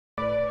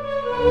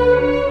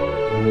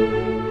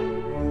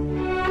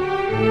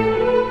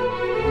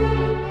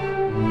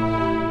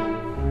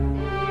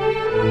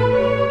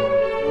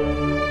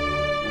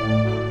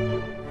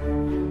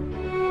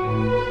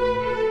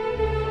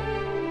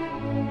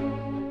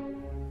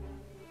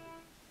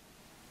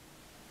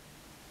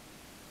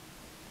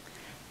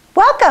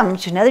Welcome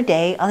to another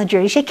day on the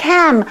Journey Shake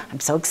Chem. I'm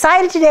so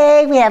excited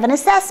today. We have an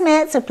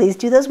assessment, so please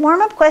do those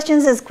warm-up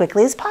questions as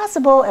quickly as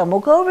possible, and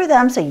we'll go over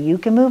them so you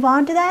can move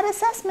on to that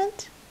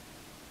assessment.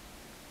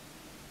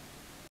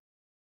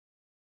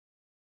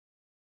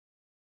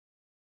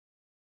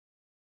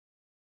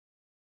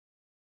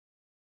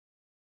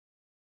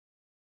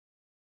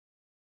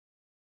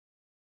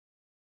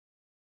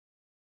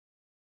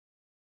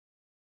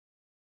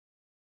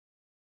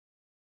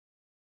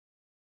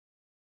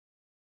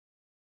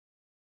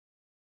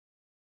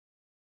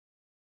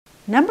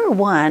 Number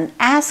 1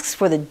 asks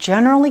for the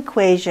general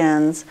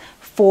equations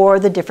for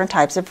the different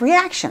types of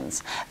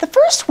reactions. The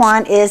first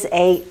one is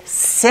a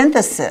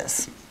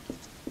synthesis,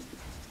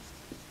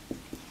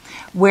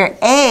 where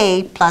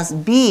A plus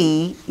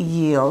B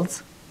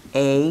yields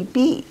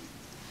AB.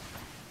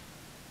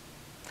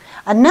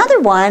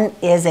 Another one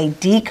is a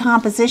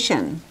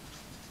decomposition,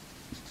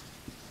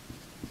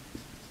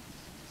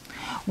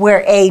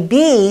 where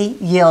AB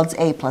yields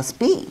A plus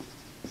B.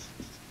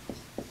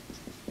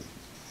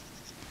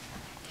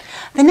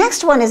 The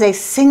next one is a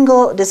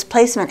single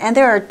displacement, and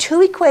there are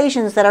 2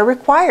 equations that are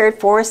required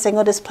for a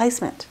single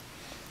displacement.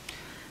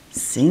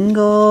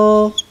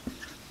 Single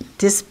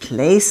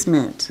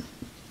displacement.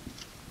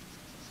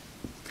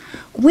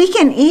 We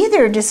can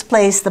either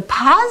displace the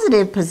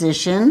positive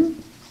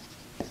position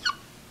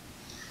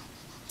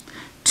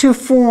to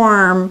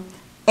form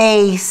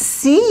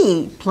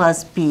AC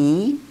plus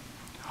B,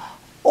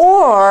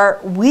 or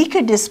we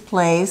could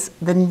displace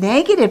the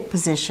negative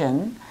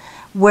position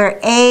where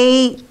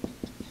A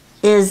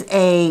is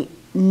a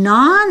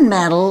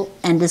nonmetal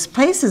and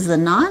displaces the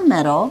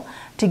nonmetal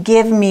to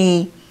give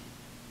me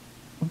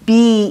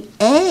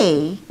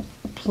BA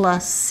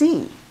plus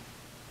C.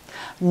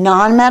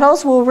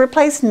 Nonmetals will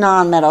replace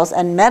nonmetals,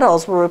 and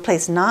metals will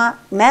replace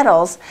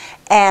metals,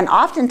 and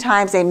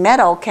oftentimes a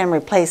metal can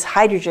replace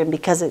hydrogen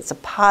because it's a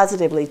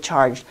positively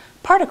charged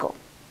particle.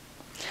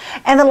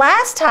 And the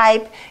last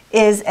type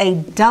is a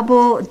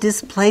double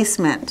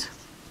displacement.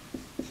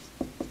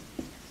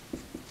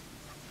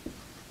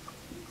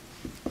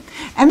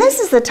 And this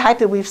is the type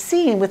that we've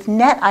seen with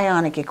net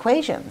ionic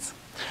equations,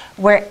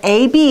 where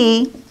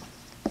AB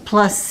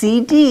plus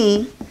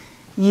CD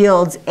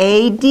yields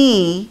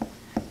AD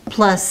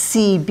plus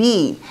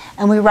CB.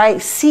 And we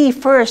write C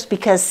first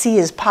because C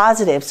is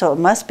positive, so it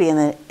must be in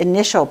the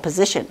initial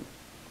position.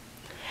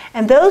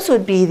 And those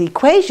would be the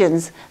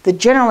equations, the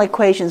general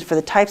equations for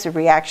the types of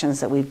reactions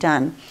that we've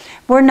done.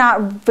 We're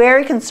not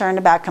very concerned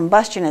about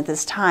combustion at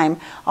this time,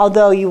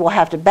 although you will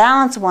have to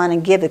balance one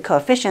and give the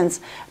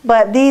coefficients,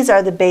 but these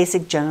are the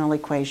basic general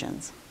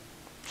equations.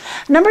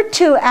 Number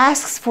 2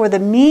 asks for the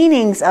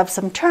meanings of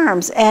some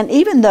terms, and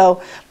even though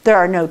there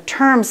are no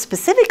terms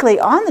specifically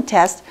on the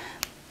test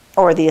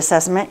or the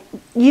assessment,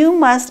 you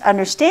must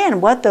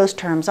understand what those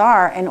terms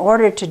are in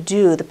order to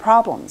do the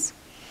problems.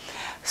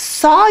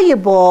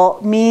 Soluble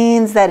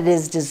means that it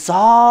is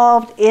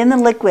dissolved in the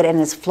liquid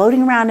and is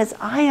floating around as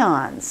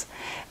ions.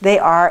 They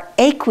are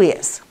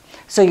aqueous.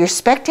 So your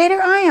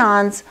spectator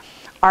ions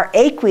are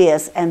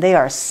aqueous and they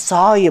are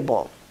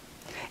soluble.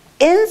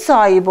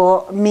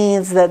 Insoluble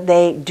means that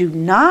they do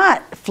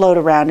not float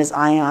around as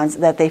ions,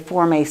 that they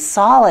form a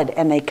solid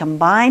and they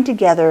combine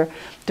together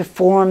to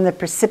form the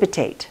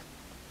precipitate.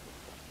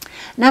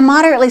 Now,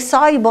 moderately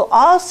soluble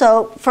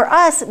also, for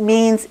us,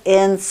 means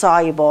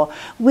insoluble.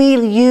 We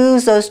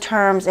use those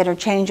terms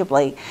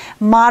interchangeably.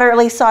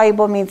 Moderately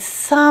soluble means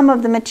some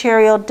of the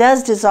material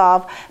does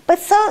dissolve, but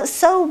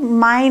so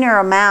minor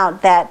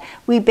amount that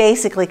we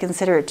basically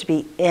consider it to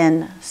be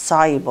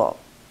insoluble.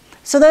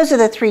 So those are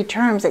the 3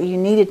 terms that you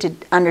needed to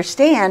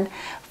understand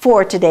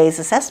for today's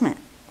assessment.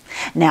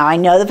 Now, I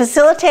know the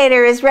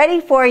facilitator is ready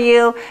for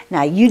you.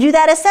 Now, you do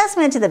that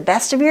assessment to the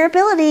best of your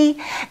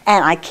ability,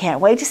 and I can't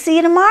wait to see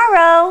you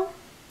tomorrow.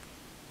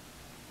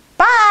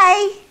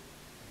 Bye.